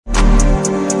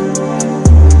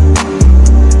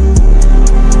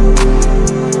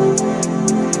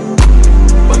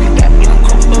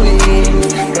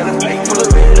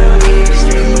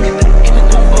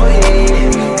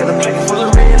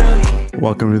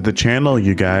Welcome to the channel,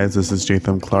 you guys. This is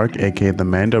Jatham Clark, aka the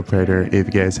Mando Predator. If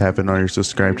you guys haven't already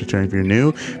subscribed to the channel, if you're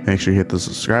new, make sure you hit the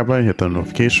subscribe button, hit the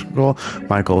notification bell.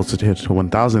 My goal is to hit to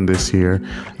 1,000 this year.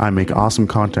 I make awesome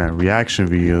content, reaction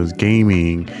videos,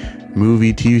 gaming,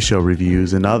 movie, TV show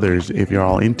reviews, and others. If you're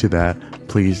all into that,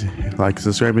 please like,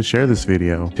 subscribe, and share this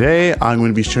video. Today, I'm going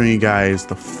to be showing you guys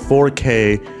the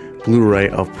 4K Blu-ray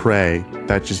of Prey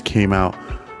that just came out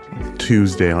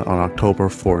Tuesday on October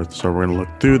 4th. So we're gonna look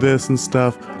through this and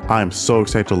stuff. I'm so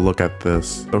excited to look at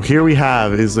this. So here we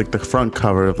have is like the front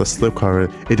cover of the slip cover.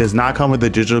 It does not come with the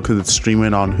digital because it's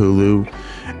streaming on Hulu,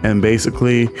 and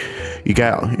basically it's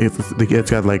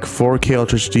got like 4K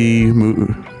Ultra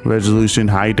HD resolution,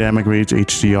 high dynamic range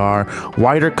HDR,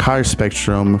 wider color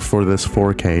spectrum for this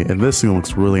 4K, and this thing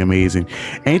looks really amazing.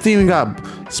 And it's even got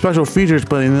special features,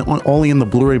 but only in the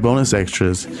Blu-ray bonus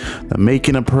extras. The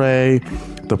making of Prey,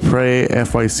 the Prey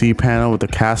FYC panel with the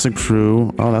cast and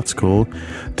crew. Oh, that's cool.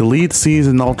 The lead scenes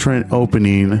and alternate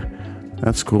opening.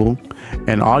 That's cool.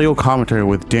 And audio commentary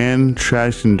with Dan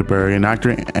Trachtenberg and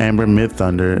actor Amber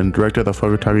Midthunder and director of the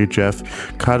photography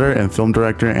Jeff Cutter and film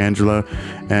director Angela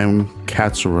M.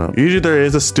 Katsura. Usually there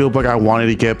is a steelbook I wanted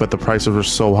to get, but the prices were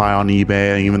so high on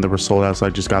eBay and even they were sold out, so I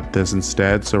just got this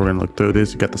instead. So we're gonna look through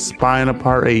this. You got the spine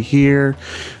part right here,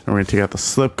 and we're gonna take out the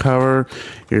slip cover.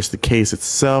 Here's the case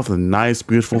itself, the nice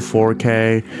beautiful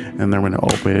 4K, and then we're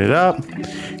gonna open it up.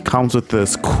 Comes with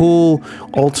this cool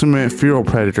Ultimate Feral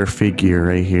Predator figure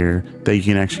right here that you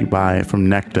can actually buy from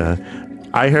Necta.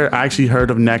 I actually heard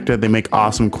of Necta. They make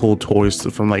awesome cool toys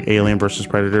from like Alien vs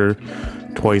Predator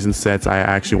toys and sets I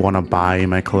actually want to buy in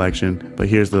my collection. But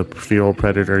here's the Feral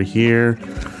Predator here,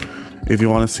 if you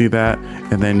want to see that.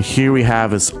 And then here we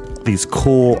have is these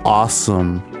cool,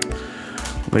 awesome,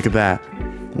 look at that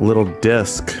little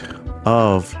disc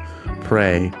of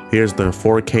Prey. Here's the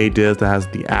 4K disc that has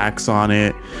the axe on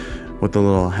it with the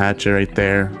little hatchet right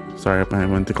there. Sorry, I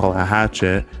meant to call it a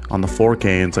hatchet on the 4K,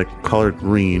 and it's like colored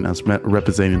green as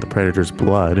representing the Predator's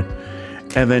blood.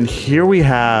 And then here we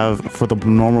have for the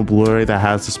normal Blu-ray that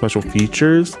has the special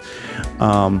features.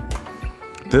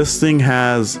 This thing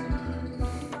is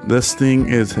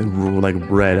like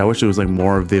red. I wish it was like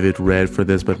more vivid red for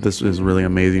this, but this is really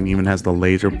amazing. It even has the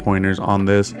laser pointers on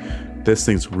this. This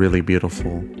thing's really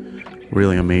beautiful.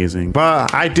 Really amazing.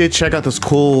 But I did check out this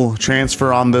cool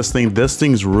transfer on this thing. This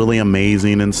thing's really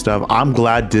amazing and stuff. I'm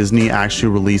glad Disney actually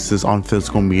released this on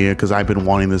physical media because I've been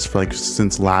wanting this for like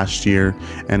since last year,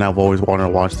 and I've always wanted to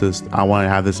watch this. I want to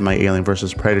have this in my Alien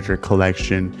vs Predator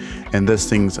collection, and this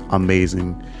thing's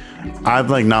amazing. I've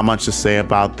like not much to say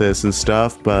about this and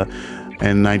stuff,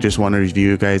 and I just want to review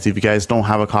you guys. If you guys don't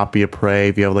have a copy of Prey,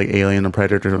 if you have like Alien or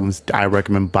Predator, I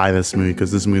recommend buy this movie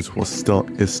because this movie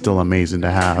is still amazing to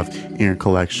have in your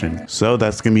collection. So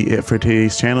that's gonna be it for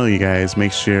today's channel, you guys.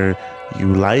 Make sure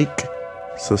you like,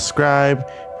 subscribe,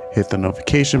 hit the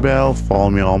notification bell,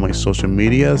 follow me on all my social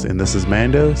medias, and this is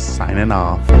Mando signing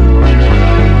off.